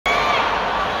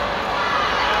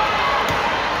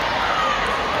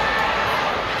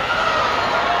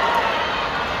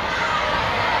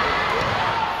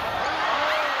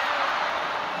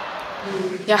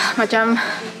Yeah, macam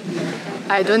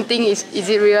I don't think is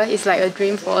it real. It's like a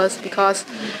dream for us because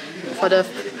for the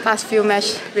past few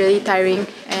matches really tiring,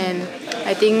 and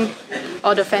I think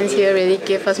all the fans here really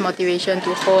gave us motivation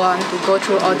to hold on, to go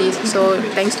through all this. So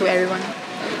thanks to everyone.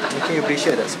 Mungkin you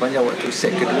appreciate tak sepanjang waktu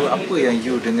set kedua, apa yang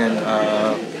you dengan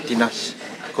Thinaah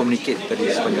communicate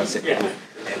tadi sepanjang set kedua?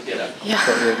 Yeah.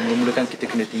 Mula-mula kan kita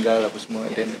kena tinggal apa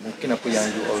semua, dan mungkin apa yang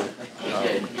you all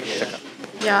cakap?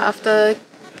 Yeah, after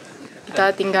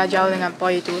kita tinggal jauh dengan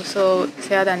point itu, so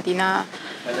saya dan Thinaah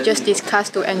just discuss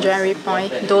to enjoy every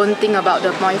point. Don't think about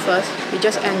the point first. We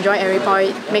just enjoy every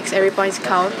point, makes every point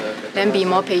count. Then be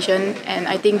more patient,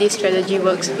 and I think this strategy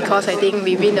works because I think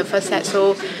we win the first set,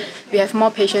 so we have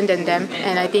more patience than them,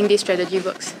 and I think this strategy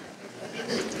works.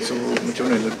 So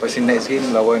macam mana lepas next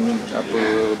game lawan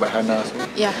Pearly-Thinaah semua?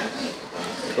 Yeah.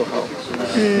 So how?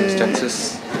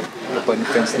 Chances opponent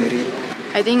fans sendiri?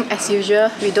 I think as usual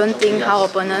we don't think how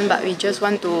opponent, but we just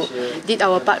want to did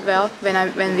our part well. When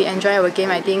we enjoy our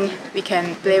game, I think we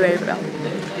can play very well.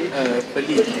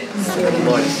 Pearly,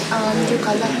 you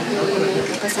kalah dari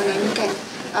pasangan ni kan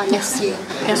last year.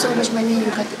 Yeah. So macam mana you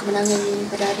kata kemenangan ni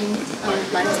pada hari ni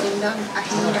balas dendam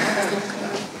akhirnya dapat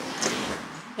pasangan?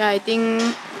 Yeah, I think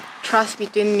trust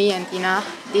between me and Thinaah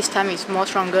this time is more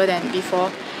stronger than before,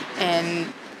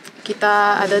 and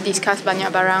kita ada discuss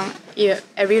banyak barang.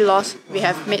 Every loss we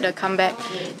have made a comeback,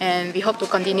 and we hope to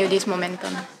continue this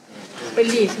momentum.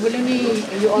 Pearly, sebelum ni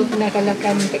you all pernah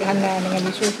kalahkan Pearly-Thinaah dengan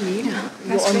Yusofi.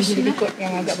 You all menjadi rekod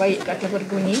yang agak baik kat atas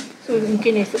pergu ni. So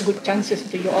mungkin it's a good chances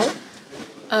to you all.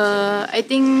 I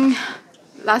think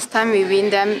last time we win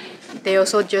them, they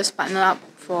also just partner up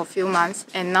for a few months,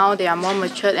 and now they are more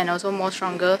matured and also more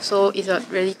stronger. So it's a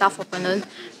really tough opponent.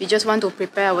 We just want to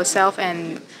prepare ourselves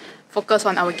and focus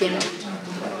on our game.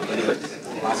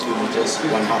 Last few matches,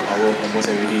 1.5 hour, almost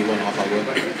every day, 1.5 hour.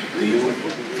 Do you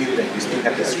feel that you still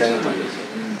have the strength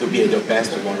to be at your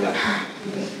best tomorrow?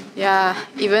 Yeah,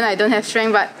 even I don't have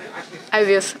strength, but I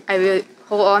will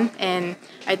hold on, and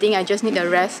I think I just need a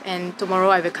rest, and tomorrow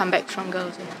I will come back stronger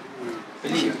also.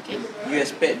 Pearly, you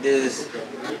expect this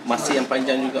masih yang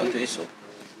panjang juga untuk esok?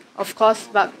 Of course,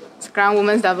 but sekarang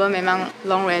women's double memang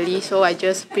long rally, so I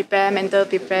just prepare, mental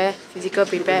prepare, physical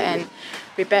prepare, and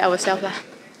prepare ourselves lah.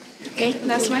 Okay,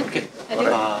 last one. Okay.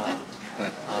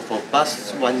 For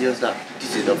past 1 year,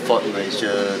 this is the 4th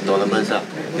Malaysia tournament.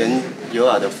 Then you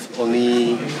are the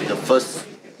first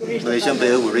Malaysian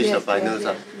player who reach the finals.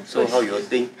 So how you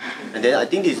think? And then I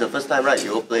think this is the first time, right?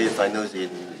 You all play finals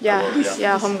in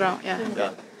home ground. Yeah.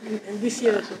 And this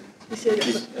year also.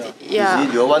 Yeah.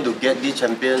 You all want to get these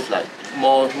champions like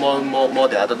more than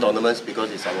other tournaments because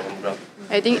it's our home ground?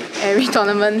 I think every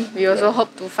tournament we also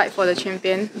hope to fight for the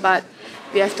champion, but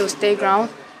we have to stay ground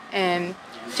and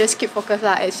just keep focused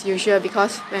as usual,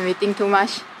 because when we think too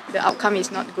much, the outcome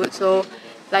is not good. So,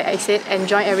 like I said,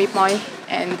 enjoy every point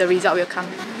and the result will come.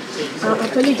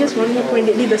 Pearly, just one more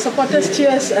point. The supporters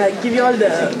cheers give you all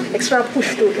the extra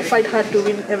push to fight hard to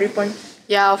win every point.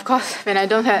 Yeah, of course. When I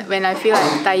feel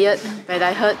like tired, when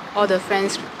I heard all the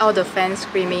fans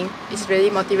screaming, it's really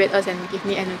motivate us and give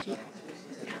me energy.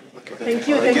 Thank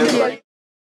you.